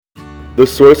The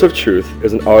Source of Truth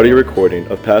is an audio recording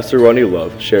of Pastor Ronnie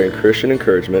Love sharing Christian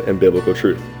encouragement and biblical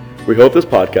truth. We hope this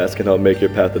podcast can help make your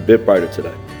path a bit brighter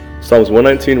today. Psalms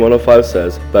 119:105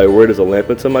 says, "Thy word is a lamp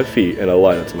unto my feet and a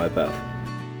light unto my path."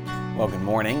 Well, good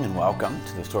morning and welcome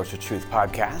to the Source of Truth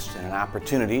podcast and an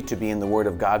opportunity to be in the Word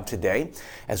of God today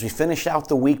as we finish out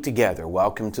the week together.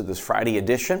 Welcome to this Friday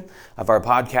edition of our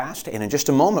podcast. And in just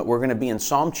a moment, we're going to be in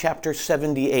Psalm chapter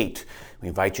 78. We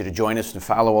invite you to join us and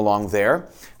follow along there.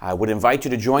 I would invite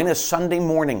you to join us Sunday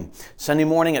morning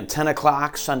at 10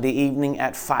 o'clock, Sunday evening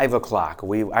at 5 o'clock.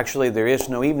 There is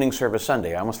no evening service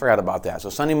Sunday. I almost forgot about that.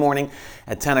 So Sunday morning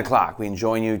at 10 o'clock, we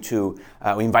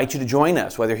invite you to join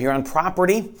us, whether here on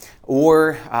property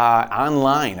or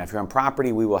online. If you're on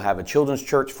property, we will have a children's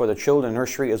church for the children.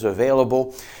 Nursery is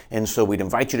available. And so we'd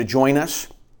invite you to join us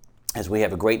as we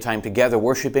have a great time together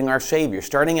worshiping our Savior.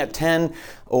 Starting at 10,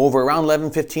 over around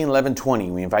 11:15, 11:20,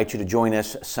 we invite you to join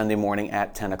us Sunday morning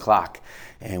at 10 o'clock.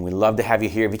 And we'd love to have you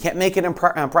here. If you can't make it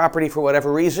on property for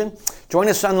whatever reason, join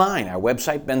us online. Our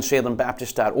website,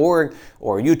 bensalembaptist.org,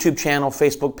 or YouTube channel,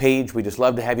 Facebook page. We just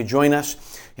love to have you join us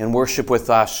and worship with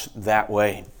us that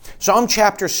way. Psalm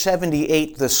chapter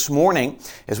 78 this morning,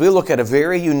 as we look at a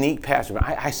very unique passage.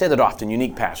 I say that often,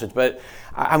 unique passage, but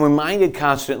I'm reminded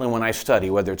constantly when I study,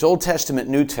 whether it's Old Testament,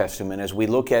 New Testament, as we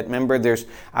look at, remember, there's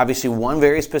obviously one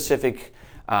very specific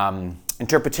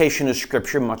interpretation of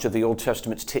Scripture, much of the Old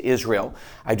Testament's to Israel.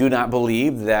 I do not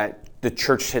believe that the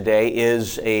church today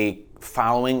is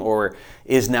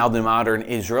is now the modern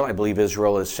Israel. I believe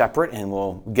Israel is separate and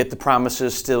will get the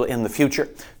promises still in the future.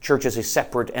 Church is a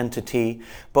separate entity.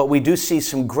 But we do see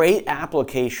some great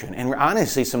application and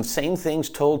honestly some same things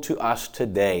told to us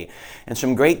today and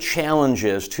some great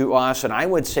challenges to us. And I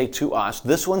would say to us,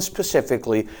 this one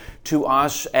specifically, to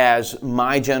us as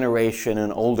my generation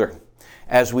and older,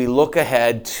 as we look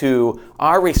ahead to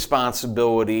our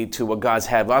responsibility to what God's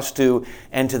have us do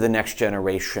and to the next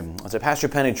generation. As Pastor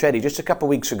Penichetti, just a couple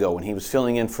weeks ago when he was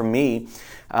filling in for me,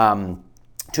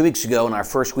 2 weeks ago in our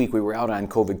first week we were out on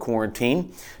COVID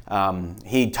quarantine,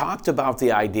 he talked about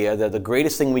the idea that the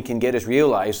greatest thing we can get is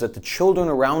realize that the children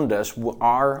around us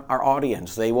are our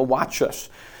audience. They will watch us.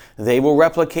 They will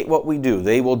replicate what we do.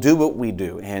 They will do what we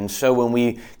do. And so when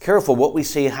we careful what we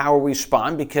say, how we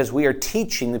respond, because we are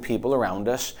teaching the people around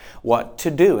us what to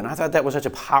do. And I thought that was such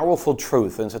a powerful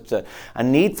truth and such a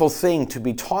needful thing to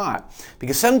be taught.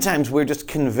 Because sometimes we're just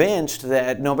convinced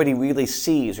that nobody really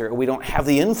sees, or we don't have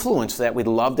the influence that we'd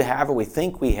love to have or we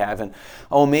think we have. And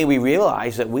may we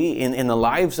realize that we, in the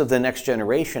lives of the next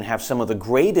generation, have some of the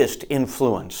greatest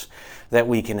influence that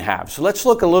we can have. So let's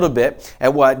look a little bit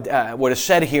at what is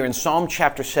said here in Psalm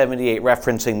chapter 78,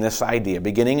 referencing this idea,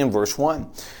 beginning in verse 1.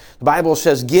 The Bible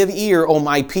says, "Give ear, O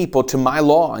my people, to my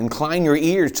law. Incline your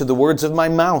ears to the words of my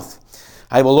mouth.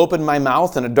 I will open my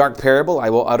mouth in a dark parable. I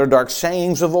will utter dark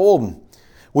sayings of old,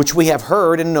 which we have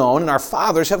heard and known, and our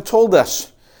fathers have told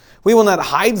us. We will not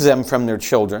hide them from their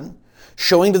children,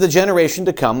 showing to the generation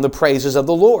to come the praises of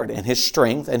the Lord and His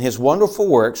strength and His wonderful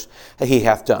works that He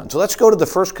hath done." So let's go to the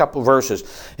first couple verses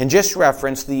and just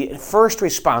reference the first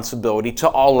responsibility to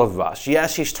all of us.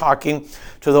 Yes, he's talking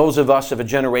to those of us of a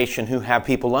generation who have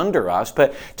people under us,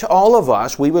 but to all of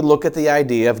us, we would look at the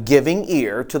idea of giving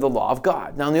ear to the law of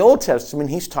God. Now, in the Old Testament,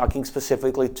 he's talking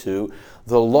specifically to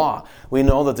the law. We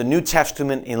know that the New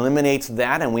Testament eliminates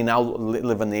that, and we now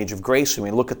live in the age of grace, and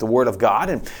we look at the Word of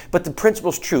God. But the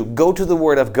principle's true. Go to the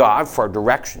Word of God for our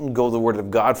direction. Go to the Word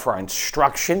of God for our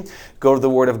instruction. Go to the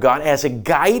Word of God as a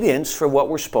guidance for what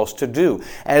we're supposed to do,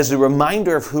 as a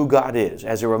reminder of who God is,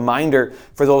 as a reminder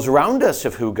for those around us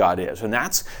of who God is. And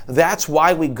that's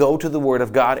why we go to the Word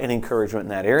of God and encouragement in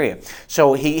that area.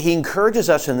 So he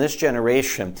encourages us in this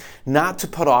generation not to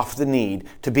put off the need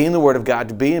to be in the Word of God,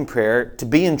 to be in prayer, to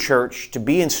be in church, to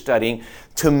be in studying,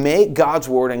 to make God's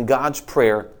Word and God's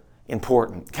prayer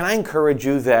important. Can I encourage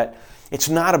you that it's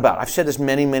not about, I've said this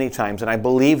many, many times, and I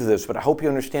believe this, but I hope you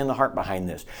understand the heart behind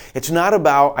this. It's not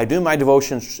about, I do my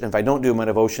devotions, and if I don't do my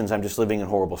devotions, I'm just living in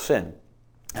horrible sin.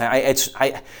 I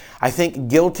think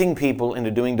guilting people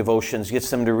into doing devotions gets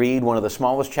them to read one of the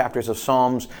smallest chapters of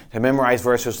Psalms, to memorize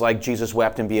verses like Jesus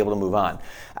wept and be able to move on.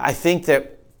 I think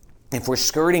that if we're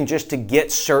skirting just to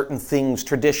get certain things,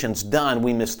 traditions done,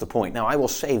 we miss the point. Now, I will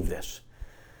save this.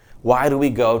 Why do we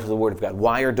go to the Word of God?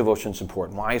 Why are devotions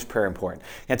important? Why is prayer important?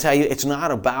 I tell you, it's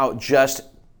not about just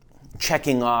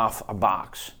checking off a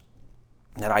box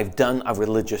that I've done a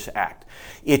religious act.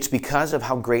 It's because of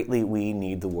how greatly we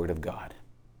need the Word of God.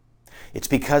 It's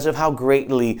because of how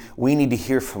greatly we need to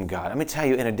hear from God. Let me tell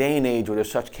you, in a day and age where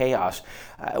there's such chaos,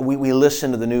 we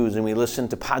listen to the news and we listen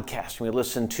to podcasts and we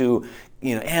listen to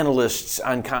analysts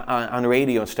on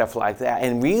radio and stuff like that.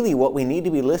 And really what we need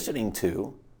to be listening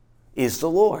to is the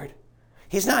Lord.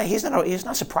 He's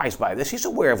not surprised by this. He's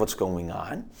aware of what's going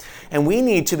on. And we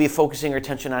need to be focusing our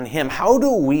attention on Him. How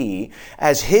do we,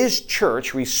 as His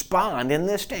church, respond in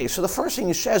this day? So the first thing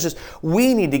He says is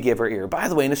we need to give our ear. By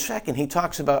the way, in a second, He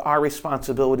talks about our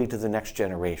responsibility to the next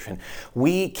generation.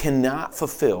 We cannot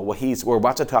fulfill what we're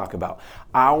about to talk about,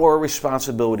 our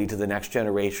responsibility to the next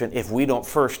generation, if we don't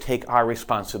first take our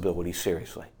responsibility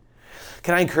seriously.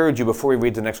 Can I encourage you, before we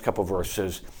read the next couple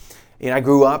verses, I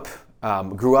grew up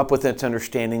with this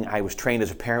understanding. I was trained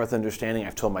as a parent with understanding.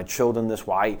 I've told my children this,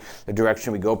 why the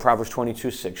direction we go. Proverbs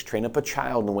 22:6, train up a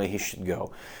child in the way he should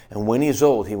go. And when he's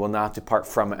old, he will not depart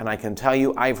from it. And I can tell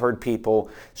you, I've heard people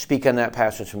speak on that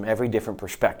passage from every different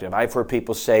perspective. I've heard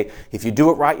people say, if you do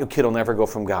it right, your kid will never go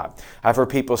from God. I've heard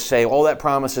people say, all that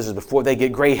promises is before they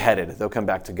get gray-headed, they'll come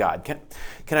back to God.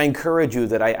 Can I encourage you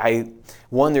that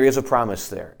one, there is a promise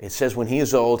there. It says, when he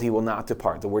is old, he will not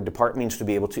depart. The word depart means to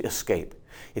be able to escape.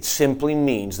 It simply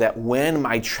means that when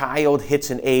my child hits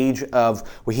an age of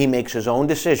where he makes his own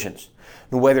decisions,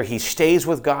 whether he stays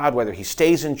with God, whether he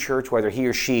stays in church, whether he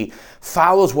or she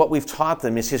follows what we've taught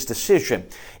them is his decision.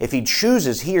 If he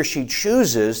or she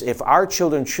chooses, if our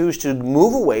children choose to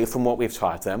move away from what we've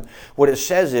taught them, what it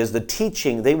says is the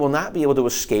teaching, they will not be able to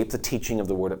escape the teaching of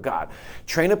the Word of God.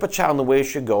 Train up a child in the way it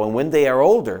should go, and when they are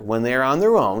older, when they are on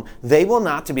their own, they will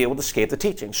not be able to escape the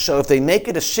teaching. So if they make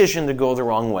a decision to go the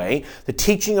wrong way, the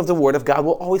teaching of the Word of God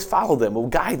will always follow them, will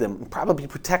guide them, and probably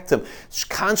protect them. It's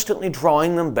constantly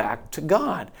drawing them back to God.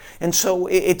 And so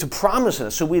it's a promise in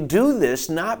us. So we do this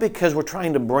not because we're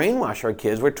trying to brainwash our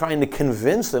kids, we're trying to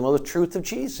convince them of the truth of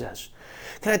Jesus.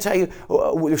 Can I tell you,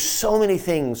 there's so many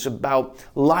things about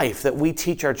life that we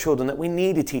teach our children, that we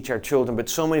need to teach our children, but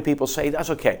so many people say,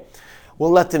 that's okay. We'll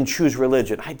let them choose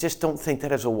religion. I just don't think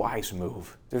that is a wise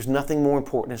move. There's nothing more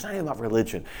important. It's not even about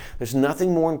religion. There's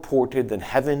nothing more important than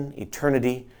heaven,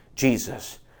 eternity,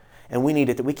 Jesus. And we need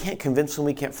it. We can't convince them,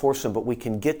 we can't force them, but we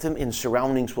can get them in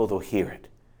surroundings where they'll hear it.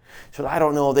 So I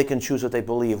don't know, they can choose what they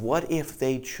believe. What if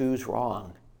they choose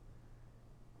wrong?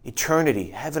 Eternity,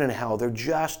 heaven and hell, they're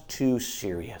just too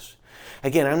serious.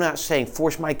 Again, I'm not saying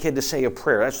force my kid to say a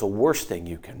prayer. That's the worst thing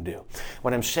you can do.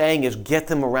 What I'm saying is get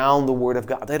them around the Word of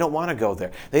God. They don't want to go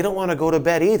there. They don't want to go to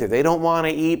bed either. They don't want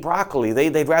to eat broccoli.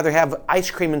 They'd rather have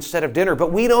ice cream instead of dinner.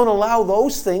 But we don't allow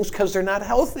those things because they're not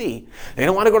healthy. They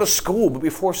don't want to go to school, but we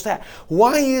force that.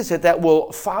 Why is it that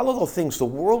we'll follow the things the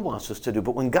world wants us to do,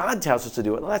 but when God tells us to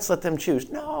do it, let's let them choose?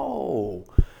 No.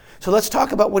 So let's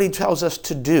talk about what He tells us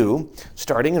to do,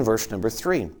 starting in verse number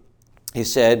 3. He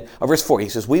said, verse 4, he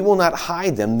says, we will not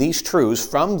hide them, these truths,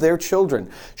 from their children,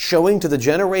 showing to the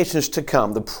generations to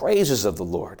come the praises of the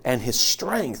Lord and His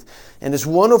strength and His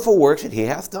wonderful works that He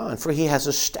hath done. For He has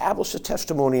established a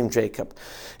testimony in Jacob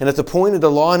and hath appointed the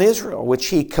law in Israel, which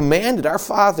He commanded our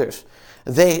fathers,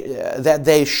 that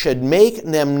they should make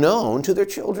them known to their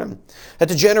children, that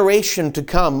the generation to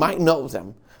come might know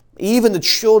them, even the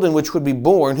children which would be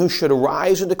born, who should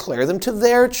arise and declare them to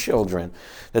their children,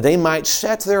 that they might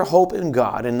set their hope in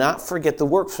God and not forget the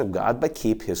works of God, but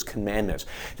keep His commandments.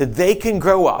 That they can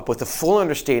grow up with a full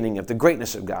understanding of the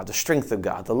greatness of God, the strength of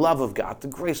God, the love of God, the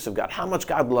grace of God, how much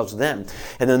God loves them.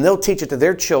 And then they'll teach it to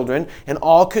their children, and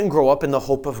all can grow up in the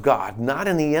hope of God, not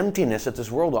in the emptiness that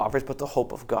this world offers, but the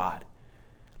hope of God.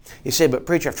 You say, but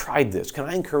preacher, I've tried this. Can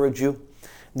I encourage you?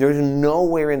 There's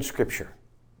nowhere in Scripture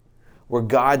where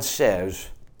God says,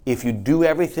 if you do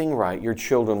everything right, your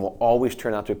children will always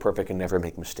turn out to be perfect and never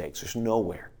make mistakes. There's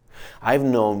nowhere. I've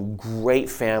known great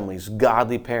families,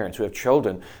 godly parents who have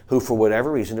children who, for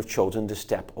whatever reason, have chosen to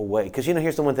step away. Because,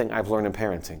 here's the one thing I've learned in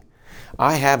parenting.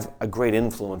 I have a great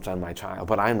influence on my child,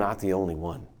 but I'm not the only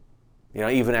one.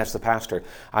 Even as the pastor,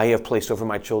 I have placed over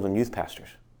my children youth pastors.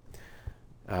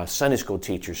 Sunday school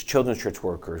teachers, children's church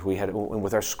workers. We had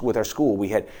with our school, we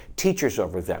had teachers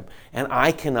over them. And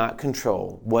I cannot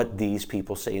control what these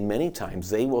people say. And many times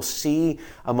they will see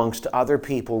amongst other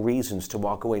people reasons to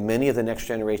walk away. Many of the next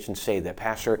generation say that,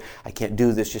 Pastor, I can't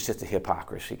do this, just the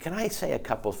hypocrisy. Can I say a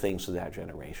couple things to that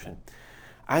generation?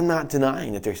 I'm not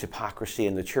denying that there's hypocrisy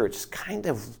in the church. It's kind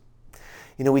of,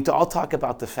 we all talk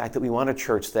about the fact that we want a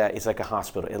church that is like a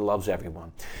hospital. It loves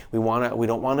everyone. We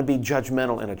don't want to be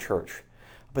judgmental in a church.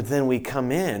 But then we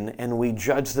come in and we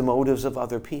judge the motives of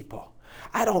other people.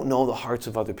 I don't know the hearts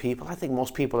of other people. I think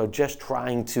most people are just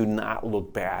trying to not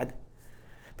look bad.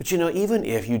 But even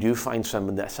if you do find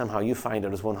someone that somehow you find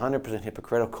out is 100%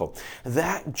 hypocritical,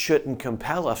 that shouldn't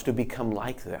compel us to become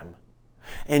like them.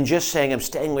 And just saying I'm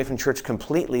staying away from church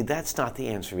completely, that's not the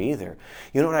answer either.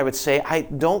 You know what I would say?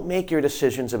 Don't make your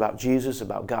decisions about Jesus,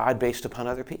 about God, based upon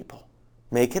other people.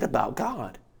 Make it about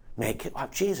God. Make it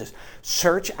about Jesus.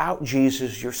 Search out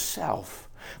Jesus yourself.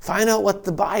 Find out what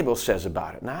the Bible says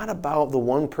about it, not about the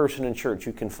one person in church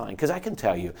you can find. Because I can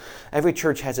tell you, every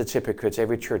church has its hypocrites,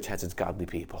 every church has its godly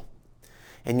people.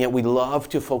 And yet we love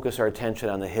to focus our attention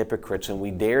on the hypocrites, and we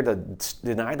dare to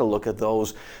deny to look at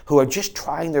those who are just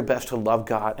trying their best to love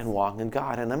God and walk in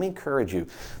God. And let me encourage you,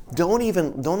 don't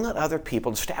let other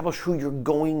people establish who you're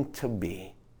going to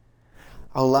be.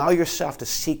 Allow yourself to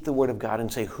seek the Word of God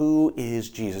and say, who is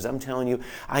Jesus? I'm telling you,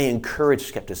 I encourage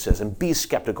skepticism. Be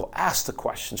skeptical. Ask the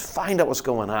questions. Find out what's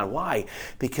going on. Why?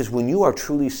 Because when you are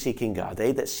truly seeking God,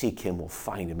 they that seek Him will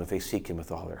find Him if they seek Him with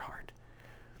all their heart.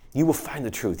 You will find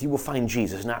the truth. You will find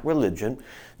Jesus, not religion,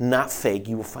 not fake.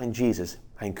 You will find Jesus.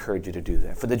 I encourage you to do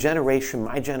that. For the generation,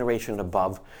 my generation and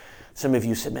above, some of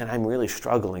you said, man, I'm really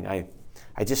struggling. I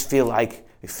just feel like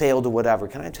I failed or whatever.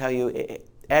 Can I tell you,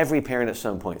 every parent at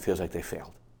some point feels like they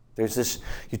failed. There's this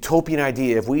utopian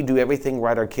idea, if we do everything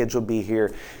right, our kids will be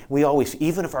here. We always,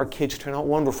 even if our kids turn out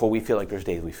wonderful, we feel like there's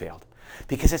days we failed.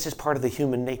 Because that's just part of the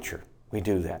human nature. We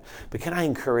do that. But can I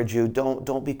encourage you,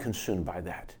 don't be consumed by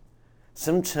that.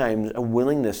 Sometimes a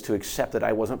willingness to accept that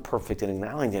I wasn't perfect and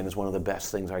acknowledging it is one of the best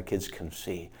things our kids can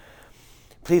see.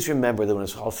 Please remember that when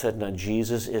it's all said and done,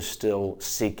 Jesus is still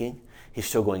seeking. He's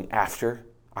still going after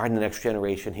the next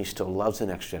generation. He still loves the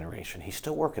next generation. He's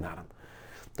still working on them.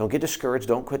 Don't get discouraged.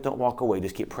 Don't quit. Don't walk away.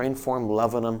 Just keep praying for them,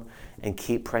 loving them, and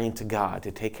keep praying to God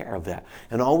to take care of that.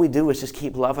 And all we do is just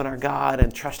keep loving our God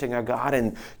and trusting our God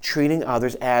and treating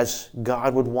others as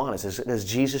God would want us, as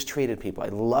Jesus treated people,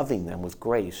 like loving them with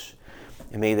grace.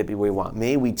 And may that be what we want.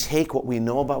 May we take what we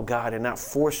know about God and not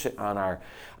force it on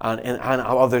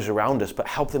others around us, but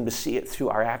help them to see it through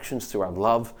our actions, through our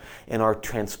love, and our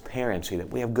transparency, that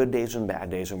we have good days and bad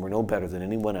days, and we're no better than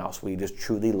anyone else. We just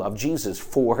truly love Jesus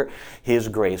for His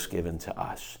grace given to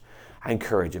us. I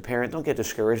encourage you, parent, don't get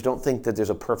discouraged. Don't think that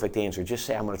there's a perfect answer. Just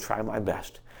say, I'm going to try my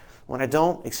best. When I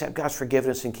don't, accept God's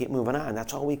forgiveness and keep moving on.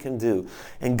 That's all we can do.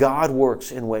 And God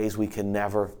works in ways we can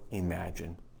never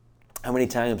imagine. How many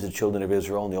times the children of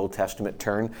Israel in the Old Testament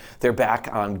turn their back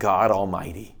on God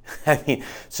Almighty? Good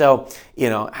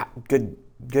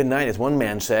night. As one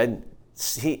man said,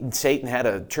 Satan had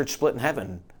a church split in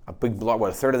heaven. A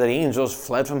third of the angels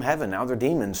fled from heaven. Now they're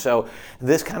demons. So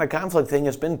this kind of conflict thing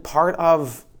has been part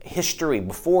of history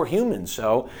before humans.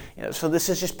 So this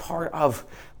is just part of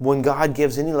when God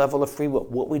gives any level of free will.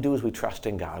 What we do is we trust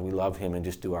in God. We love Him and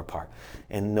just do our part.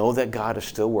 And know that God is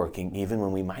still working, even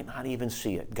when we might not even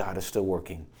see it. God is still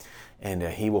working, and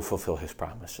He will fulfill His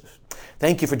promises.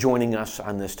 Thank you for joining us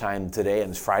on this time today, on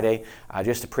this Friday. I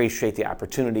just appreciate the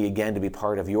opportunity again to be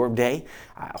part of your day.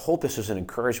 I hope this is an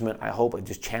encouragement. I hope it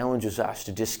just challenges us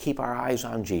to just keep our eyes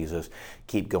on Jesus,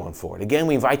 keep going forward. Again,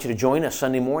 we invite you to join us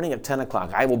Sunday morning at 10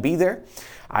 o'clock. I will be there.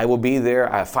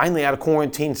 Finally out of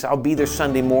quarantine, so I'll be there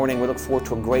Sunday morning. We look forward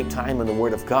to a great time in the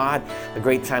Word of God, a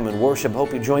great time in worship.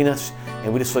 Hope you join us,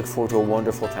 and we just look forward to a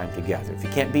wonderful time together. If you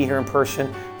can't be here in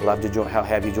person, we'd love to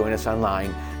have you join us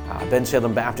online.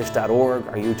 BenSalemBaptist.org,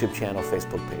 our YouTube channel,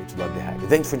 Facebook page. Love to have you.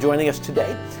 Thanks for joining us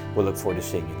today. We'll look forward to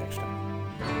seeing you next time.